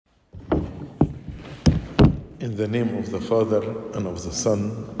In the name of the Father, and of the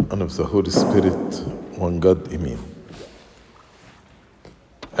Son, and of the Holy Spirit, one God, Amen.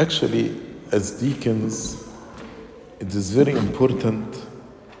 Actually, as deacons, it is very important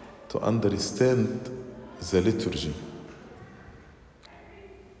to understand the liturgy.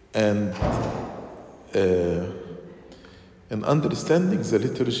 And in understanding the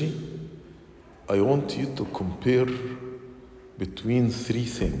liturgy, I want you to compare between three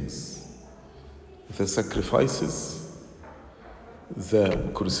things: the sacrifices,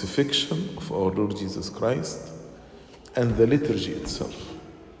 the crucifixion of our Lord Jesus Christ, and the liturgy itself.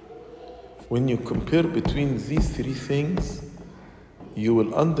 When you compare between these three things, you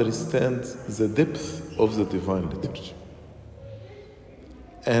will understand the depth of the divine liturgy.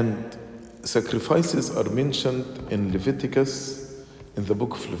 And sacrifices are mentioned in Leviticus, in the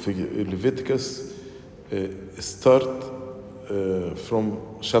book of Leviticus, start from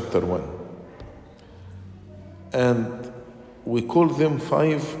chapter 1. And we call them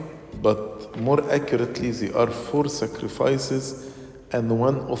 5, but more accurately, they are 4 sacrifices and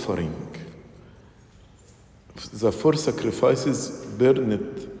 1 offering. The 4 sacrifices,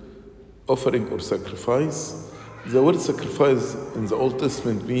 burnt offering or sacrifice. The word sacrifice in the Old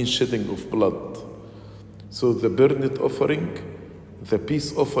Testament means shedding of blood. So the burnt offering, the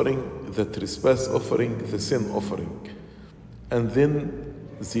peace offering, the trespass offering, the sin offering. And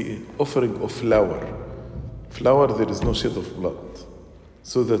then the offering of flour. Flour, there is no shed of blood.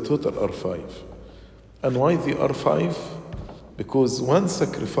 So the total are 5. And why they are 5? Because one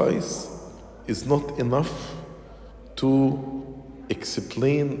sacrifice is not enough to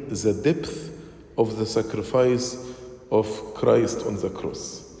explain the depth of the sacrifice of Christ on the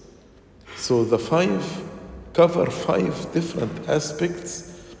cross. So the 5 cover 5 different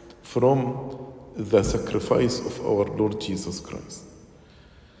aspects from the sacrifice of our Lord Jesus Christ.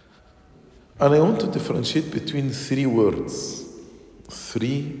 And I want to differentiate between 3 words.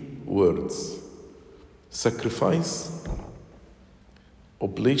 3 words: sacrifice,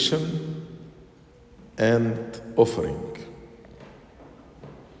 oblation, and offering.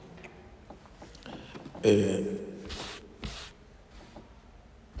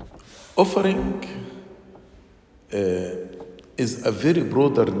 Offering is a very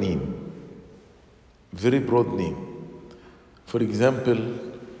broader name, very broad name. For example,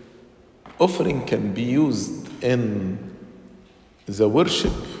 offering can be used in the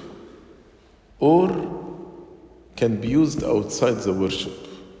worship or can be used outside the worship.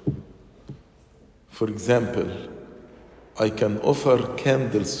 For example, I can offer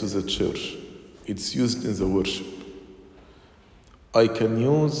candles to the church. It's used in the worship. I can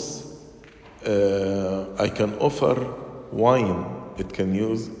offer wine. It can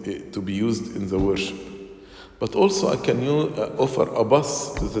to be used in the worship. But also I can offer a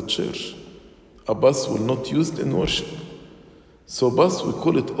bus to the church. A bus will not used in worship. So bus, we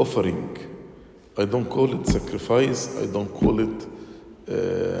call it offering. I don't call it sacrifice. I don't call it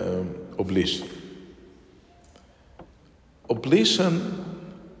oblation. Oblation,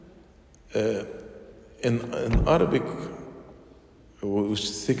 in Arabic, which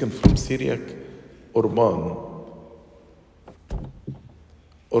is taken from Syriac, Urban.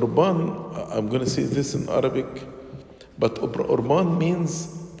 Urban, I'm going to say this in Arabic, but Urban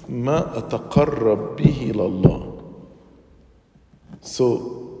means ما أتقرب به إلى الله.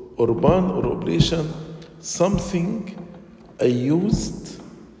 So Urban or oblation, something I used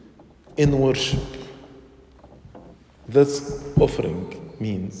in worship. That's offering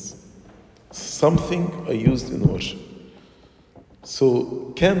means. Something I used in worship.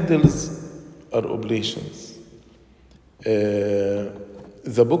 So candles are oblations. The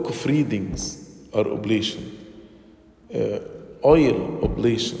book of readings are oblation. Oil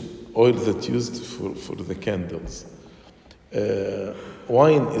oblation, oil that's used for the candles.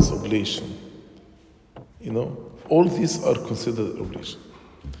 Wine is oblation. All these are considered oblation.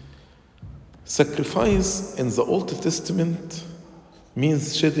 Sacrifice in the Old Testament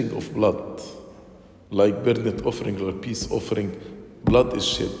means shedding of blood, like burnt offering or peace offering, blood is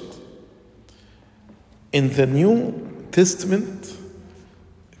shed. In the New Testament,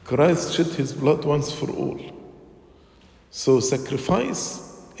 Christ shed his blood once for all. So sacrifice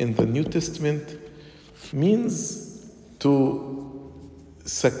in the New Testament means to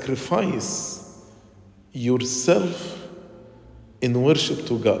sacrifice yourself in worship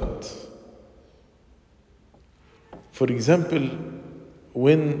to God. For example,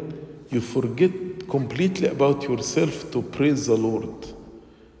 when you forget completely about yourself to praise the Lord,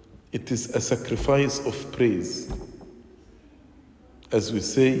 it is a sacrifice of praise. As we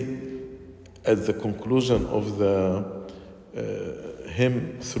say at the conclusion of the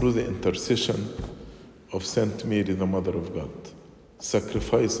hymn, through the intercession of Saint Mary, the Mother of God.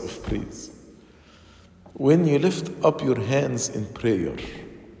 Sacrifice of praise. When you lift up your hands in prayer,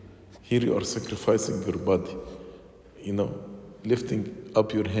 here you are sacrificing your body, lifting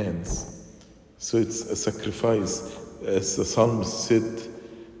up your hands. So it's a sacrifice. As the Psalms said,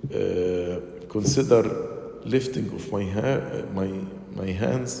 consider lifting of my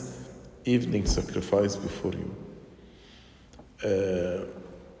hands, evening sacrifice before you.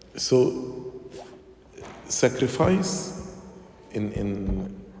 So sacrifice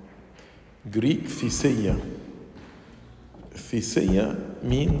in Greek, theseia. Theseia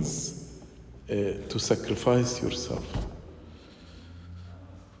means to sacrifice yourself.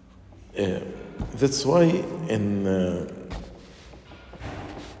 That's why in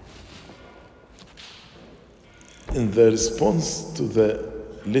the response to the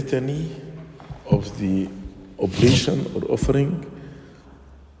litany of the oblation or offering,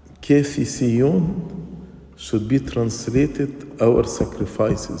 ke theseion should be translated our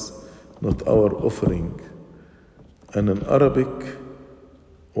sacrifices, not our offering. And in Arabic,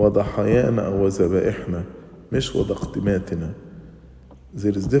 وضحايانا وذبائحنا مش وضقتماتنا.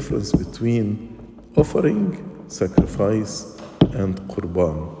 There is difference between offering, sacrifice, and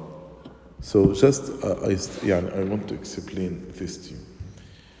qurban. So just I want to explain this to you.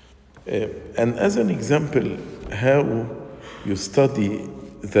 And as an example, how you study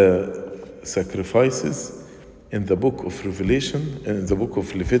the sacrifices in the book of Revelation and in the book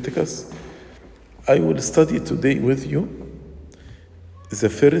of Leviticus, I will study today with you the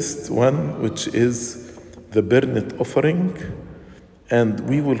first one, which is the burnt offering, and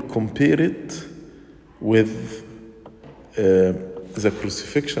we will compare it with the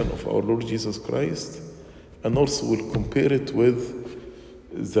crucifixion of our Lord Jesus Christ, and also we'll compare it with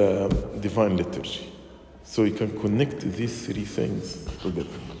the divine liturgy. So you can connect these three things together.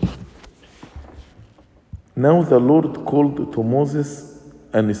 Now the Lord called to Moses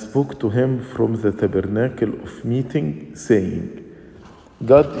and spoke to him from the tabernacle of meeting, saying,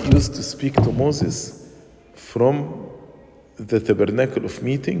 God used to speak to Moses from the tabernacle of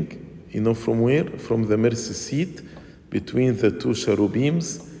meeting, from where? From the mercy seat between the two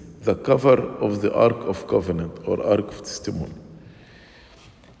cherubims, the cover of the Ark of Covenant or Ark of Testimony.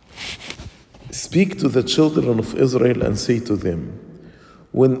 Speak to the children of Israel and say to them,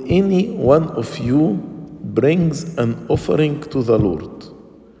 when any one of you brings an offering to the Lord,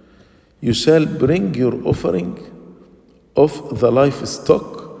 you shall bring your offering of the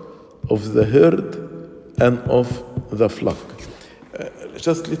livestock, of the herd, and of the flock.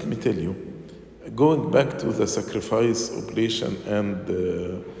 Just let me tell you, going back to the sacrifice, oblation,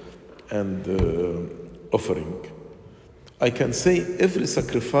 and offering, I can say every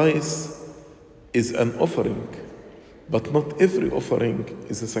sacrifice is an offering, but not every offering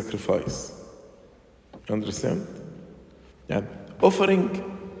is a sacrifice. Understand? Yeah. Offering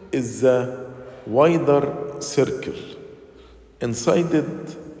is a wider circle. Inside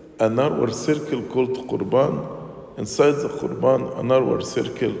it, a narrower circle called Qurban. Inside the Qurban, a narrower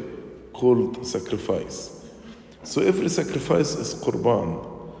circle called sacrifice. So every sacrifice is Qurban,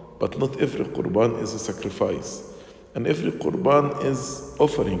 but not every Qurban is a sacrifice. And every Qurban is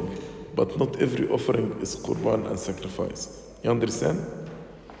offering, but not every offering is Qurban and sacrifice. You understand?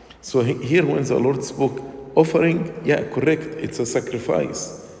 So here when the Lord spoke, offering, yeah, correct, it's a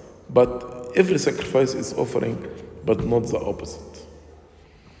sacrifice. But every sacrifice is offering, but not the opposite.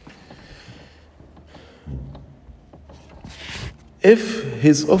 If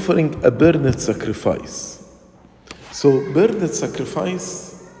he's offering a burnt sacrifice, so burnt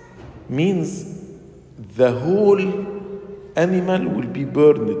sacrifice means the whole animal will be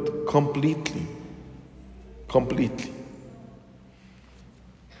burned completely,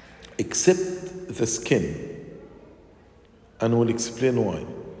 except the skin. And we'll explain why.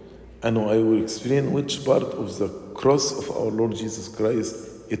 And I will explain which part of the cross of our Lord Jesus Christ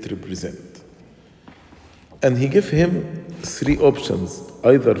it represents. And he gave him three options,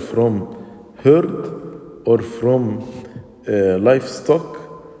 either from herd or from livestock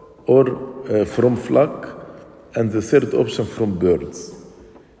or from flock, and the third option from birds.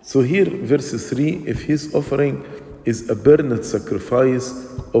 So here, verse 3, if his offering is a burnt sacrifice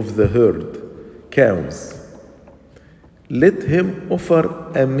of the herd, cows, let him offer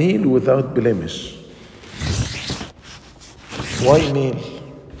a male without blemish. Why male?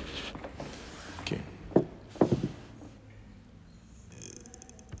 Okay.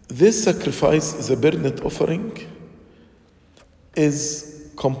 This sacrifice, the burnt offering,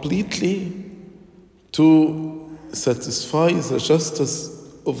 is completely to satisfy the justice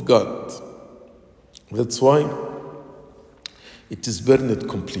of God. That's why it is burned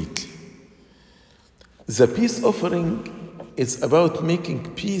completely. The peace offering is about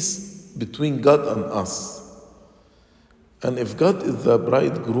making peace between God and us. And if God is the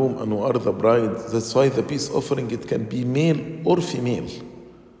bridegroom and we are the bride, that's why the peace offering, it can be male or female,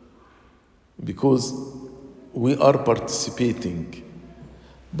 because we are participating.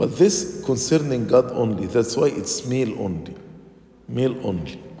 But this concerning God only, that's why it's male only. Male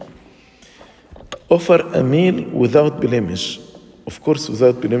only. Offer a meal without blemish. Of course,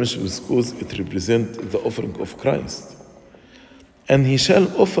 without blemish, because it represents the offering of Christ. And he shall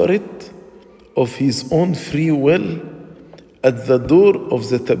offer it of his own free will at the door of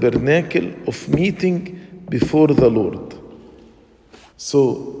the tabernacle of meeting before the Lord.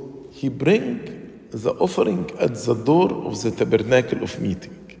 So he bring the offering at the door of the tabernacle of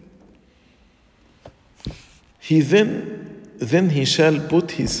meeting. Then he shall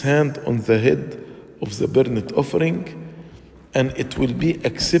put his hand on the head of the burnt offering, and it will be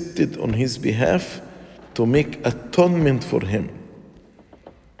accepted on his behalf to make atonement for him.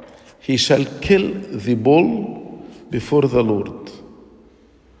 He shall kill the bull before the Lord.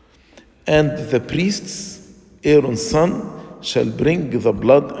 And the priests, Aaron's son, shall bring the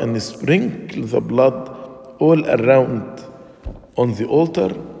blood and sprinkle the blood all around on the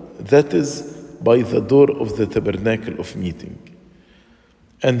altar, that is, by the door of the tabernacle of meeting.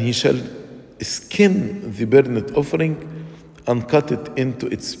 And he shall skin the burnt offering and cut it into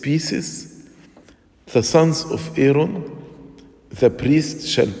its pieces. The sons of Aaron, the priest,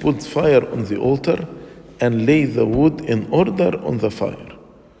 shall put fire on the altar and lay the wood in order on the fire.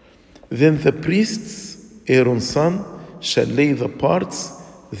 Then the priests, Aaron's son, shall lay the parts,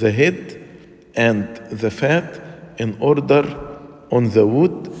 the head and the fat, in order on the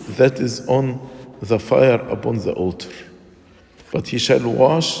wood that is on the fire upon the altar. But he shall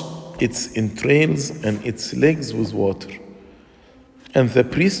wash its entrails and its legs with water. And the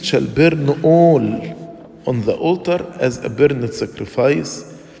priest shall burn all on the altar as a burnt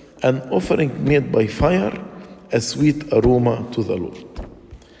sacrifice, an offering made by fire, a sweet aroma to the Lord.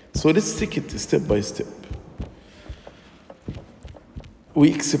 So let's take it step by step.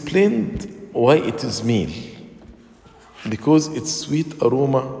 We explained why it is meal, because it's sweet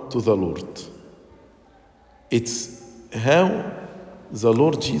aroma to the Lord. It's how the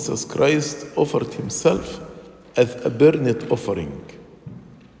Lord Jesus Christ offered himself as a burnt offering.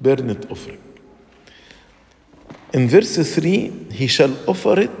 Burnt offering. In verse 3, he shall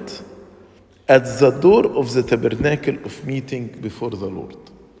offer it at the door of the tabernacle of meeting before the Lord.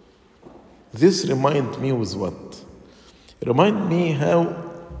 This reminds me with what? Remind me how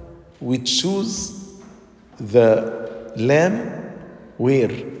we choose the lamb where?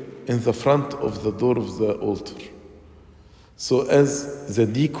 In the front of the door of the altar. So as the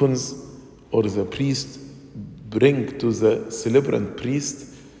deacons or the priest bring to the celebrant priest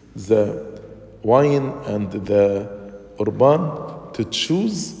the wine and the urban, to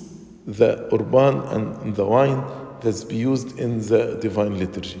choose the urban and the wine that's be used in the divine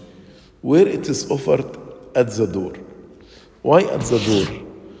liturgy, where it is offered at the door. Why at the door?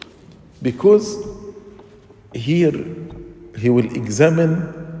 Because here he will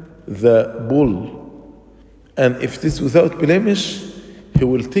examine the bull, and if it is without blemish, he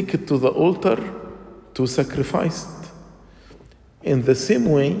will take it to the altar to sacrifice it. In the same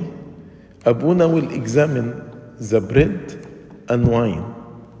way, Abuna will examine the bread and wine,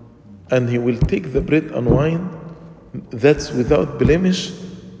 and he will take the bread and wine that's without blemish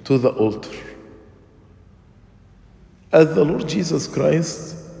to the altar. As the Lord Jesus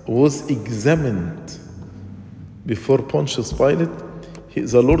Christ was examined before Pontius Pilate,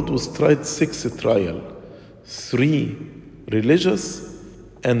 the Lord was tried 6 trials, 3 religious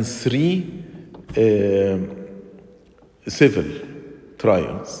and 3 civil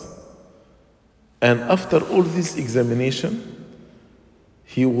trials. And after all this examination,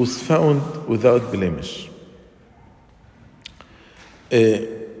 he was found without blemish.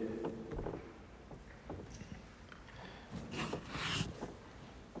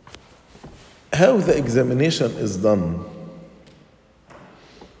 How the examination is done?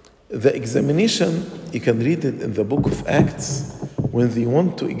 The examination, you can read it in the book of Acts. When they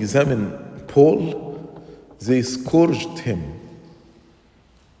want to examine Paul, they scourged him.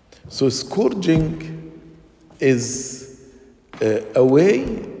 So scourging is a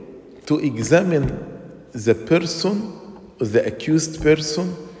way to examine the person, the accused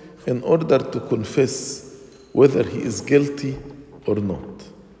person, in order to confess whether he is guilty or not.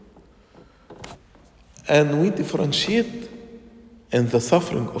 And we differentiate in the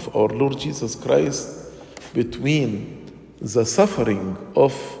suffering of our Lord Jesus Christ between the suffering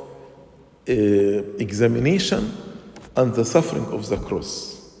of examination and the suffering of the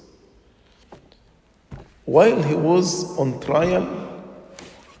cross. While he was on trial,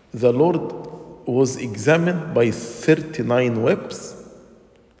 the Lord was examined by 39 whips,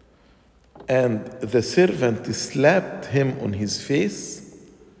 and the servant slapped him on his face,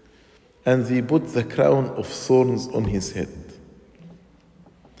 and they put the crown of thorns on his head.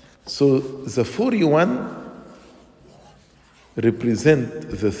 So the 41 represent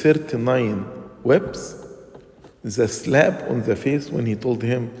the 39 whips, the slap on the face when he told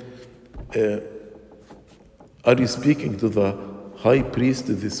him, are you speaking to the high priest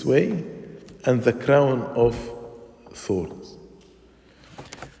this way? And the crown of thorns.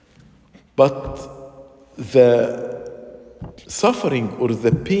 But the suffering or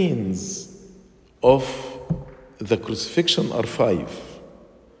the pains of the crucifixion are 5.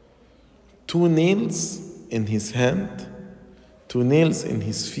 2 nails in his hand, 2 nails in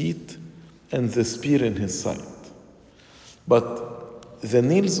his feet, and the spear in his side. But the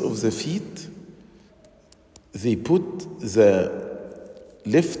nails of the feet, they put the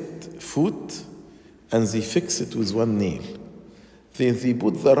left foot and they fix it with 1 nail. Then they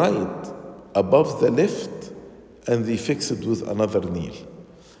put the right above the left and they fix it with another nail.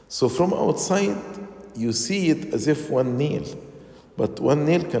 So from outside, you see it as if 1 nail, but 1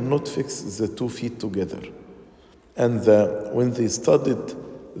 nail cannot fix the 2 feet together. And when they studied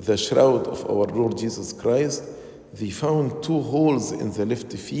the shroud of our Lord Jesus Christ, they found 2 holes in the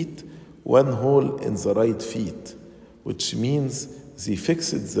left feet, 1 hole in the right feet, which means they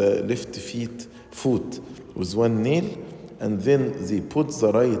fixed the left foot with 1 nail, and then they put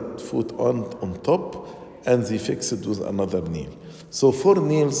the right foot on top, and they fixed it with another nail. So 4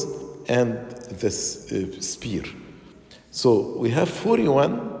 nails and this spear. So we have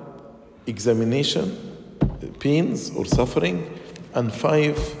 41 examination, pains or suffering, and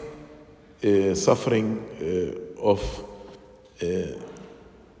 5 suffering of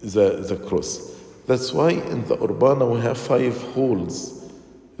the cross. That's why in the Urbana we have 5 holes,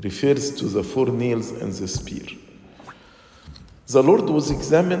 refers to the 4 nails and the spear. The Lord was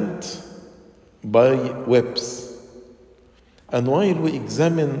examined by whips. And while we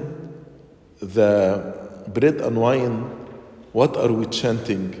examine the bread and wine, what are we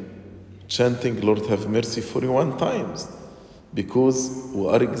chanting? Chanting, Lord have mercy 41 times, because we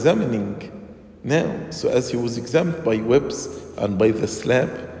are examining now. So as he was examined by whips and by the slap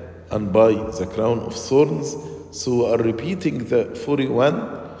and by the crown of thorns, so we are repeating the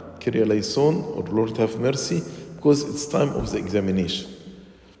 41, Kyrie eleison, or Lord have mercy, because it's time of the examination.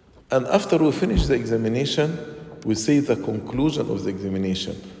 And after we finish the examination, we say the conclusion of the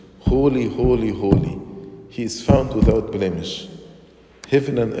examination. Holy, holy, holy. He is found without blemish.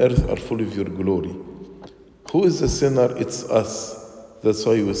 Heaven and earth are full of your glory. Who is the sinner? It's us. That's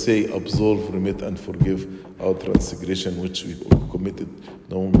why we say, absolve, remit, and forgive our transgression, which we committed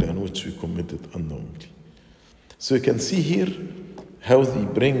knowingly and which we committed unknowingly. So you can see here how they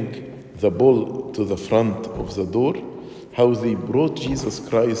bring the bull to the front of the door, how they brought Jesus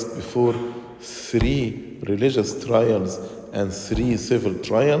Christ before 3 religious trials and 3 civil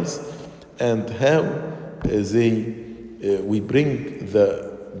trials, and how we bring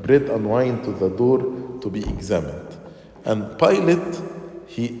the bread and wine to the door to be examined. And Pilate,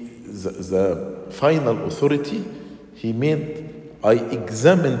 the final authority, he made, I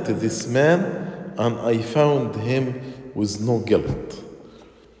examined this man and I found him with no guilt.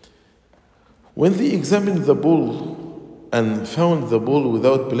 When they examined the bull and found the bull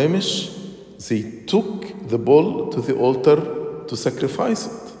without blemish, they took the bull to the altar to sacrifice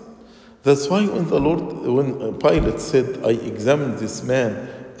it. That's why when Pilate said, I examined this man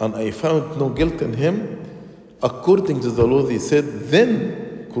and I found no guilt in him, according to the law, they said,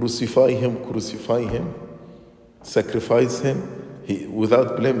 then crucify him, sacrifice him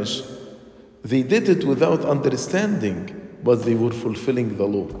without blemish. They did it without understanding, but they were fulfilling the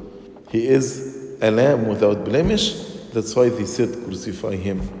law. He is a lamb without blemish. That's why they said, crucify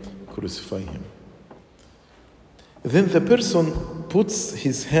him. Then the person puts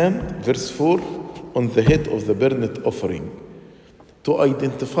his hand, verse 4, on the head of the burnt offering to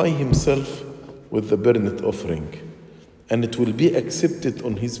identify himself with the burnt offering, and it will be accepted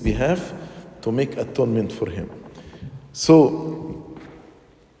on his behalf to make atonement for him. So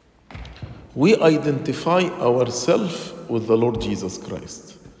we identify ourselves with the Lord Jesus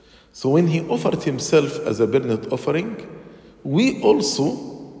Christ. So when he offered himself as a burnt offering, we also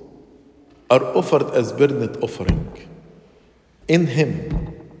are offered as burnt offering in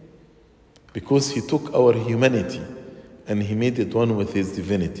him, because he took our humanity and he made it one with his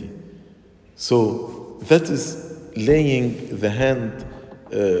divinity. So that is laying the hand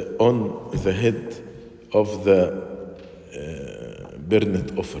on the head of the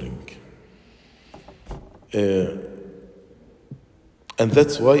burnt offering. And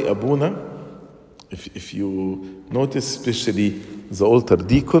that's why Abuna, if you notice, especially the altar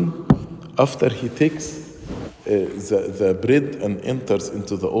deacon, after he takes the bread and enters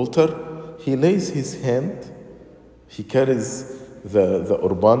into the altar, he lays his hand, he carries the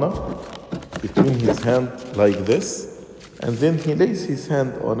urbana between his hand like this, and then he lays his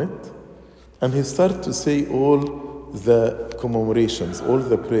hand on it, and he starts to say all the commemorations, all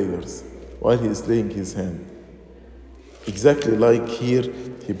the prayers, while he is laying his hand. Exactly like here,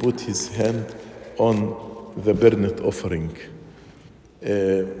 he put his hand on the burnt offering.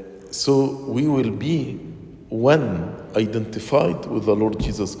 So we will be one, identified with the Lord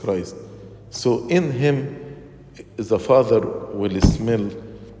Jesus Christ. So in him, the Father will smell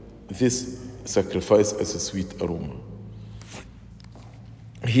this sacrifice as a sweet aroma.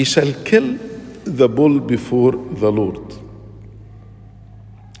 He shall kill the bull before the Lord,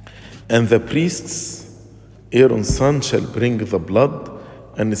 and the priests, Aaron's son, shall bring the blood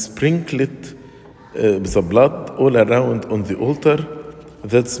and sprinkle it, the blood all around on the altar.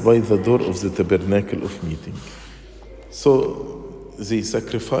 That's by the door of the tabernacle of meeting. So they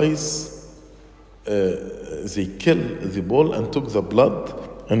sacrifice, they kill the bull and took the blood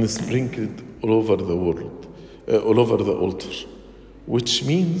and sprinkled all over the world, all over the altar, which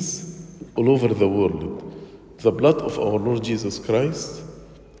means all over the world. The blood of our Lord Jesus Christ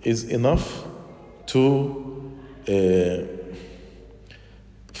is enough to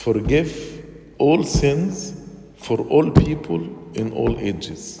forgive all sins for all people in all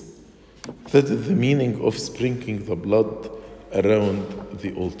ages. That is the meaning of sprinkling the blood around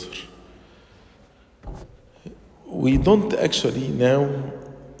the altar. We don't actually now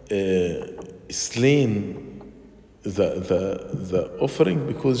slain the offering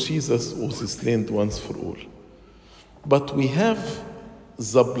because Jesus was slain once for all. But we have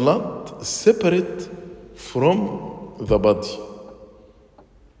the blood separate from the body.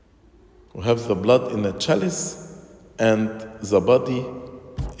 We have the blood in a chalice and the body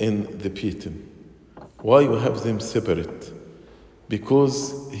in the pieton. Why we have them separate?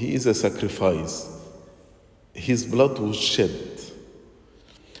 Because he is a sacrifice. His blood was shed.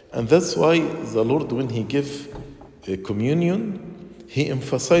 And that's why the Lord, when he gave communion, he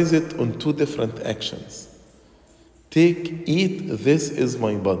emphasized it on two different actions. Take, eat, this is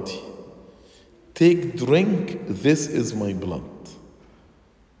my body. Take, drink, this is my blood.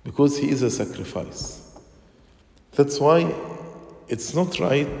 Because he is a sacrifice. That's why it's not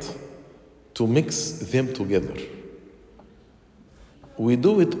right to mix them together. We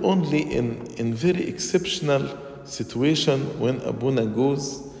do it only in very exceptional situation when Abuna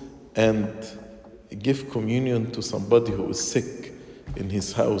goes and give communion to somebody who is sick in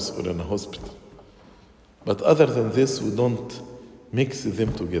his house or in a hospital. But other than this, we don't mix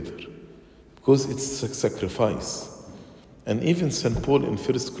them together because it's a sacrifice. And even St. Paul in 1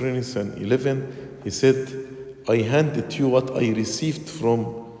 Corinthians 11, he said, I handed you what I received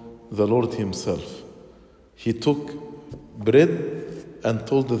from the Lord himself. He took bread and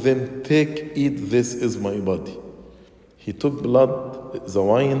told them, take, eat, this is my body. He took blood, the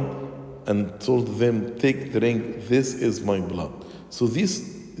wine, and told them, take, drink, this is my blood. So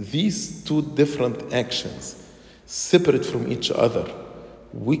these two different actions, separate from each other,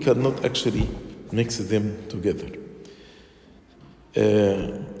 we cannot actually mix them together.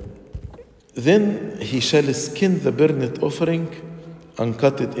 Then he shall skin the burnt offering and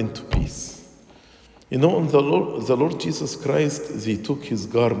cut it into pieces. You know, on the Lord Jesus Christ, they took his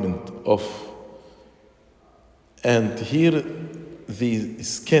garment off. And here they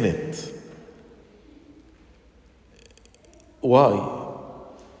skin it. Why?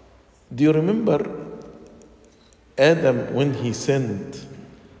 Do you remember Adam, when he sinned,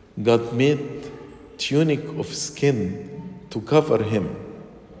 God made tunic of skin to cover him.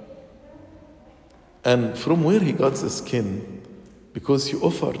 And from where he got the skin? Because he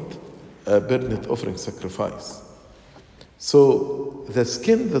offered a burnt offering sacrifice. So the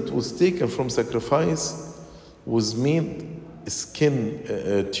skin that was taken from sacrifice was made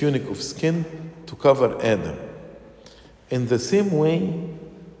a tunic of skin to cover Adam. In the same way,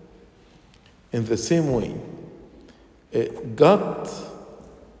 God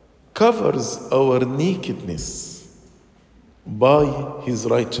covers our nakedness by his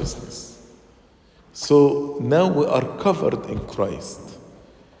righteousness. So now we are covered in Christ,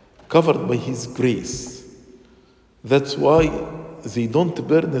 covered by his grace. That's why they don't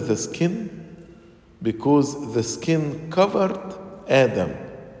burn the skin, because the skin covered Adam.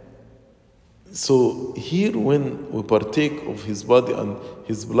 So here, when we partake of his body and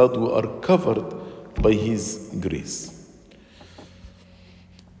his blood, we are covered by his grace.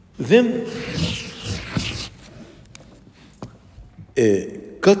 Then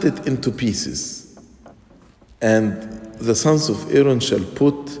cut it into pieces, and the sons of Aaron shall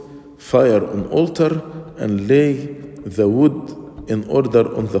put fire on altar and lay the wood in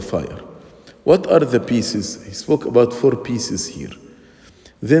order on the fire. What are the pieces? He spoke about 4 pieces here.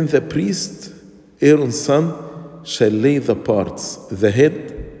 Then the priest, Aaron's son, shall lay the parts, the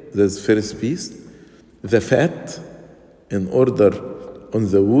head, that's first piece, the fat, in order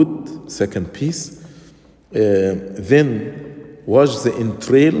on the wood, second piece, then wash the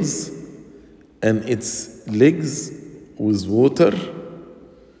entrails and its legs with water,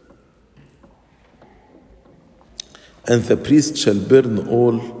 and the priest shall burn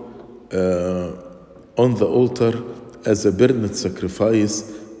all on the altar as a burnt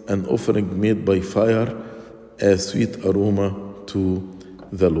sacrifice, an offering made by fire, a sweet aroma to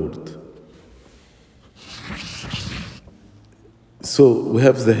the Lord. So we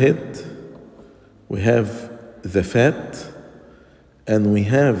have the head, we have the fat, and we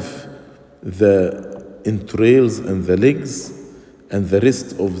have the entrails and the legs and the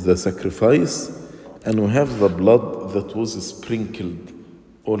rest of the sacrifice, and we have the blood that was sprinkled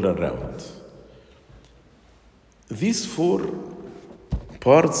all around. These 4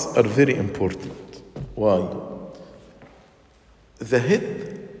 parts are very important. Why? The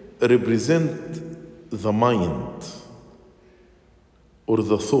head represents the mind or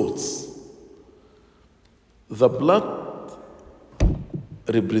the thoughts. The blood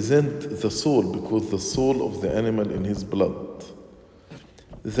represents the soul, because the soul of the animal in his blood.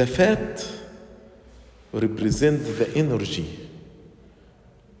 The fat represents the energy,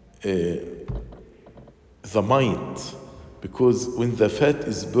 the mind, because when the fat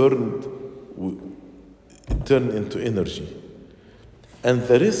is burned, it turns into energy. And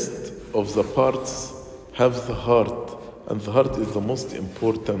the rest of the parts have the heart, and the heart is the most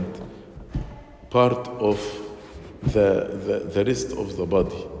important part of the rest of the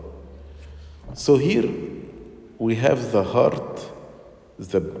body. So here we have the heart,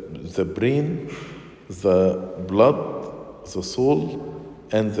 the brain, the blood, the soul,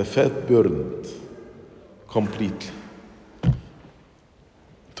 and the fat burned completely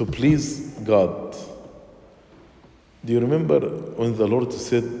to please God. Do you remember when the Lord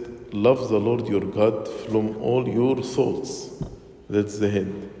said, love the Lord your God from all your thoughts? That's the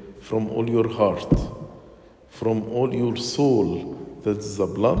head. From all your heart, from all your soul, that's the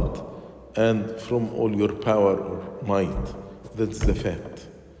blood, and from all your power or might, that's the fat.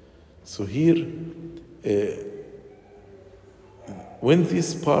 So here, when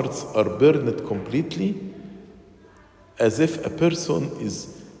these parts are burned completely, as if a person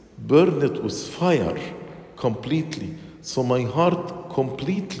is burned with fire completely. So my heart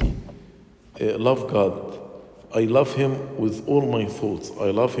completely love God. I love Him with all my thoughts.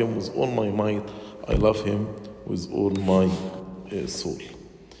 I love Him with all my might. I love Him with all my soul.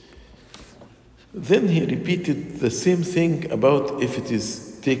 Then he repeated the same thing about if it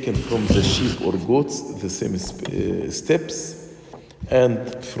is taken from the sheep or goats, the same steps,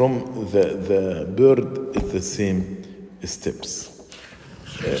 and from the bird, it's the same steps.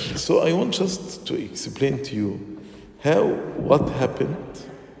 So I want just to explain to you what happened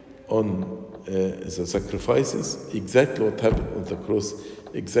on the sacrifices, exactly what happened on the cross,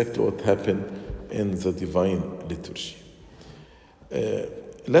 exactly what happened in the divine liturgy.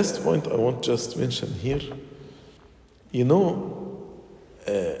 Last point I want just to mention here,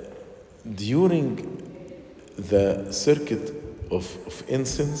 during the circuit of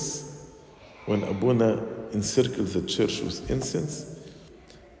incense, when Abuna encircled the church with incense,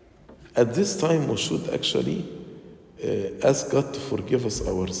 at this time we should actually ask God to forgive us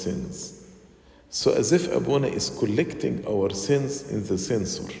our sins. So as if Abuna is collecting our sins in the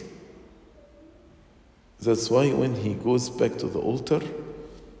censer. That's why when he goes back to the altar,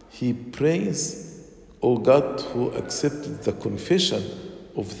 he prays, O God, who accepted the confession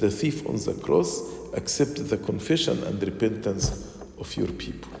of the thief on the cross, accept the confession and repentance of your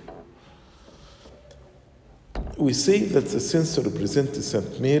people. We say that the censer represents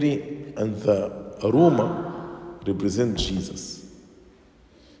Saint Mary and the aroma represents Jesus.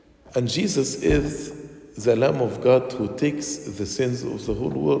 And Jesus is the Lamb of God who takes the sins of the whole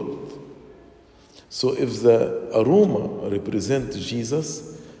world. So if the aroma represents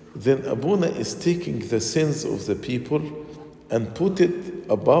Jesus, then Abuna is taking the sins of the people and put it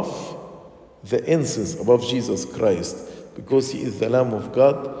above the incense, above Jesus Christ, because he is the Lamb of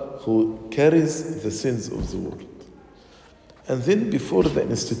God who carries the sins of the world. And then before the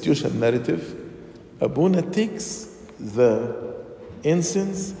institution narrative, Abuna takes the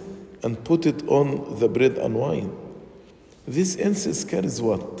incense and put it on the bread and wine. This incense carries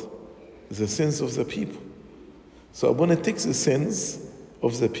what? The sins of the people. So Abuna takes the sins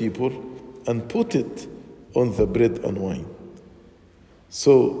of the people and put it on the bread and wine.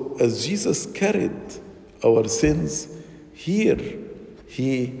 So as Jesus carried our sins, here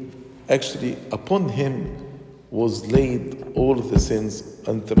he actually, upon him was laid all the sins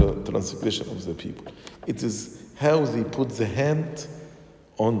and transgression of the people. It is how they put the hand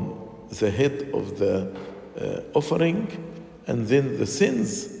on the head of the offering, and then the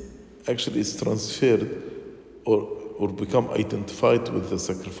sins actually is transferred or become identified with the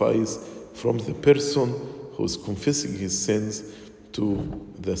sacrifice from the person who is confessing his sins to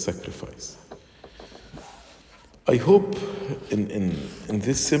the sacrifice. I hope in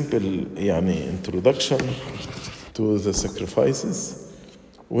this simple introduction to the sacrifices,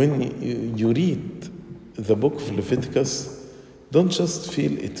 when you read the book of Leviticus, don't just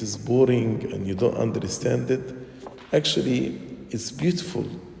feel it is boring and you don't understand it. Actually, it's beautiful,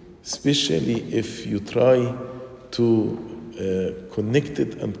 especially if you try to connect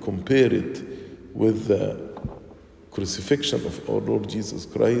it and compare it with the crucifixion of our Lord Jesus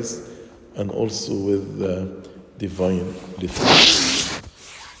Christ and also with the divine liturgy.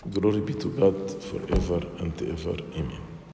 Glory be to God forever and ever. Amen.